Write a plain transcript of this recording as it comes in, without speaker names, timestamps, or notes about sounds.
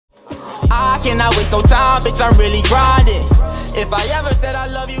cannot waste no time, bitch, I'm really grinding. If I ever said I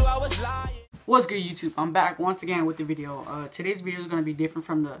love you, I was lying. What's good, YouTube? I'm back once again with the video. Today's video is going to be different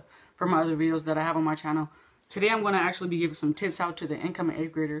from my other videos that I have on my channel. Today I'm going to actually be giving some tips out to the incoming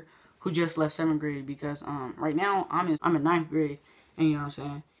 8th grader who just left 7th grade, because right now I'm in 9th grade, and you know what I'm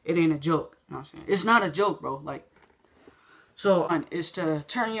saying, it ain't a joke. You know what I'm saying? It's not a joke, bro. Like, so it's to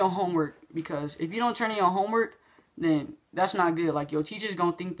turn in your homework, because if you don't turn in your homework, then that's not good. Like, your teacher's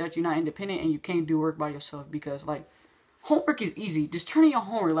gonna think that you're not independent and you can't do work by yourself, because like, homework is easy. Just turn in your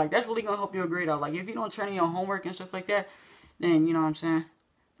homework. Like, that's really gonna help your grade out. Like, if you don't turn in your homework and stuff like that, then you know what I'm saying,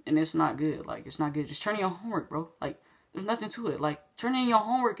 and it's not good. Like, it's not good. Just turn in your homework, bro. Like, there's nothing to it. Like, turning in your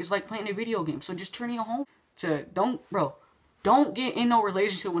homework is like playing a video game. So just turn in your homework. Don't get in no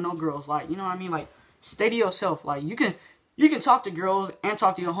relationship with no girls. Like, you know what I mean? Like, steady yourself. Like, you can talk to girls and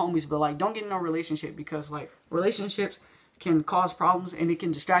talk to your homies, but like, don't get in no relationship, because like, relationships can cause problems and it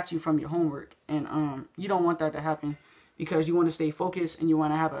can distract you from your homework, and you don't want that to happen, because you want to stay focused and you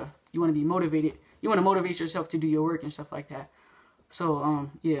want to be motivated. You want to motivate yourself to do your work and stuff like that. So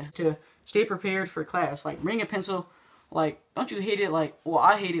yeah, to stay prepared for class, like, bring a pencil. Like, don't you hate it? Like, well,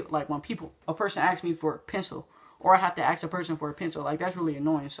 I hate it like when a person asks me for a pencil, or I have to ask a person for a pencil. Like, that's really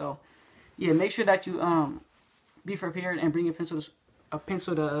annoying. So yeah, make sure that you be prepared and bring a pencil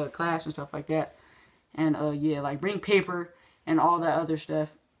to class and stuff like that. And yeah, like, bring paper and all that other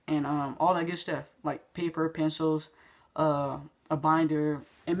stuff, and all that good stuff, like paper, pencils, a binder,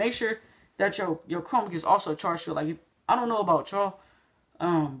 and make sure that your Chromebook is also charged. So like, I don't know about y'all,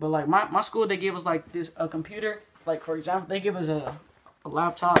 but like, my school, they gave us like a computer. Like, for example, they give us a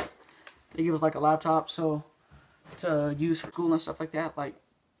laptop. They give us like a laptop, so to use for school and stuff like that. Like,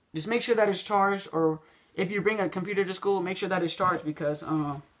 just make sure that it's charged, or if you bring a computer to school, make sure that it's charged, because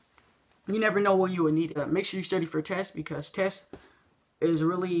you never know when you would need it. Make sure you study for tests, because tests is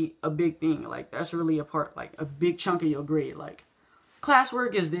really a big thing. Like, that's really a big chunk of your grade. Like,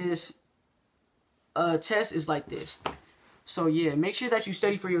 classwork is this, test is like this. So yeah, make sure that you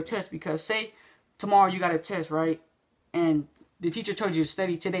study for your test, because say tomorrow you got a test, right? And the teacher told you to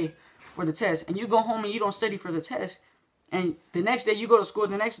study today for the test, and you go home and you don't study for the test, and the next day you go to school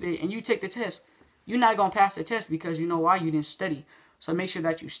the next day and you take the test, you're not going to pass the test, because you know why? You didn't study. So make sure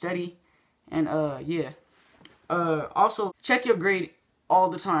that you study. And yeah. Also, check your grade all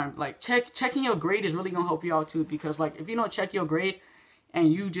the time. Like, checking your grade is really going to help you out too, because like, if you don't check your grade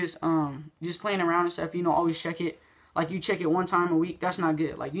and you just playing around and stuff, you know, always check it. Like, you check it one time a week, that's not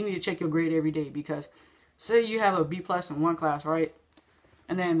good. Like, you need to check your grade every day, because say you have a B+ in one class, right?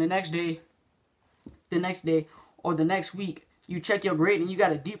 And then the next day, or the next week, you check your grade and you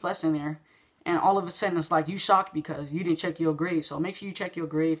got a D+ in there, and all of a sudden it's like you shocked because you didn't check your grade. So make sure you check your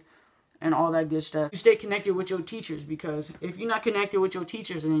grade and all that good stuff. You stay connected with your teachers, because if you're not connected with your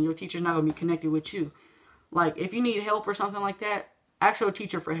teachers, then your teacher's not going to be connected with you. Like, if you need help or something like that, ask your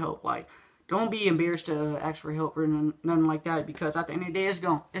teacher for help. Like, don't be embarrassed to ask for help or nothing like that, because at the end of the day,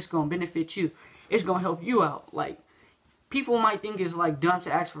 it's gonna benefit you. It's gonna help you out. Like, people might think it's like dumb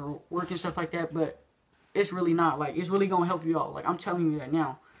to ask for work and stuff like that, but it's really not. Like, it's really gonna help you out. Like, I'm telling you that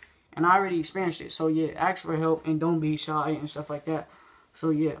now, and I already experienced it. So yeah, ask for help and don't be shy and stuff like that. So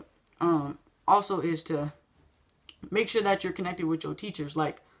yeah, also is to make sure that you're connected with your teachers.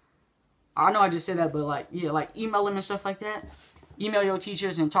 Like, I know I just said that, but like, yeah, like, email them and stuff like that. Email your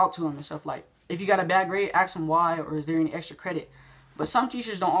teachers and talk to them and stuff. Like, if you got a bad grade, ask them why, or is there any extra credit. But some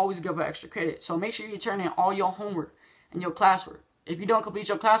teachers don't always give an extra credit, so make sure you turn in all your homework and your classwork. If you don't complete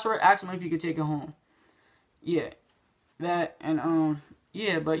your classwork, ask them if you can take it home. Yeah, that, and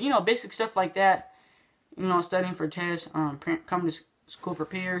yeah, but you know, basic stuff like that. You know, studying for tests, coming to school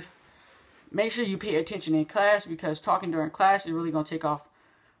prepared. Make sure you pay attention in class, because talking during class is really gonna take off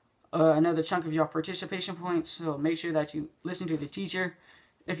another chunk of your participation points. So make sure that you listen to the teacher.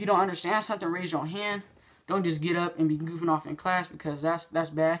 If you don't understand something, raise your hand. Don't just get up and be goofing off in class, because that's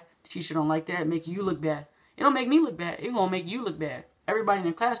bad. The teacher don't like that. Make you look bad. It don't make me look bad. It gonna make you look bad. Everybody in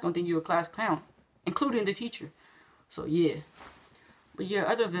the class gonna think you're a class clown, including the teacher. So yeah. But yeah,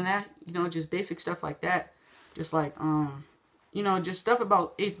 other than that, you know, just basic stuff like that. Just like you know, just stuff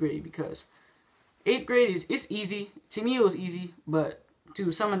about 8th grade, because 8th grade it's easy. To me, it was easy, but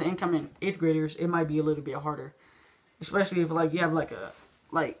to some of the incoming 8th graders, it might be a little bit harder, especially if like you have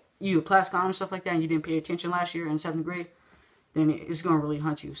like you class clown and stuff like that, and you didn't pay attention last year in 7th grade, then it's gonna really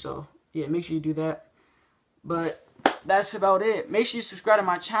hunt you. So yeah, make sure you do that. But that's about it. Make sure you subscribe to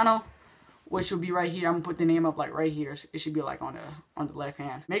my channel, which will be right here. I'm gonna put the name up like right here. It should be like on the left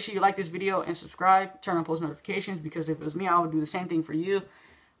hand. Make sure you like this video and subscribe. Turn on post notifications, because if it was me, I would do the same thing for you.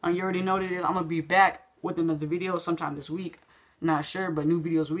 You already noted it. I'm gonna be back with another video sometime this week. Not sure, but new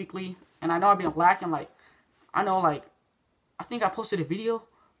videos weekly. and I know I've been lacking. Like, I know, like, I think I posted a video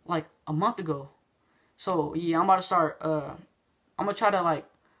like a month ago. So yeah, I'm about to start. I'm gonna try to like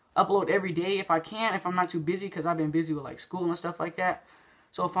upload every day if I can, if I'm not too busy, because I've been busy with like school and stuff like that.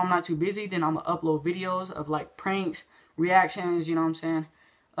 So if I'm not too busy, then I'm gonna upload videos of like pranks, reactions, you know what I'm saying,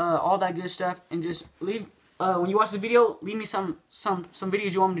 all that good stuff, and just leave. When you watch the video, leave me some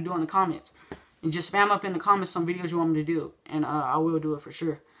videos you want me to do in the comments, and just spam up in the comments some videos you want me to do, and I will do it for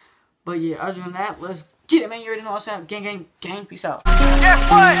sure. But yeah, other than that, let's get it, man. You already know what's up. Gang, gang, gang. Peace out.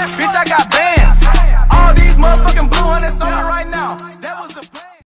 Guess what? Bitch, I got bands. All these motherfucking blue hundreds on me right now. That was the plan.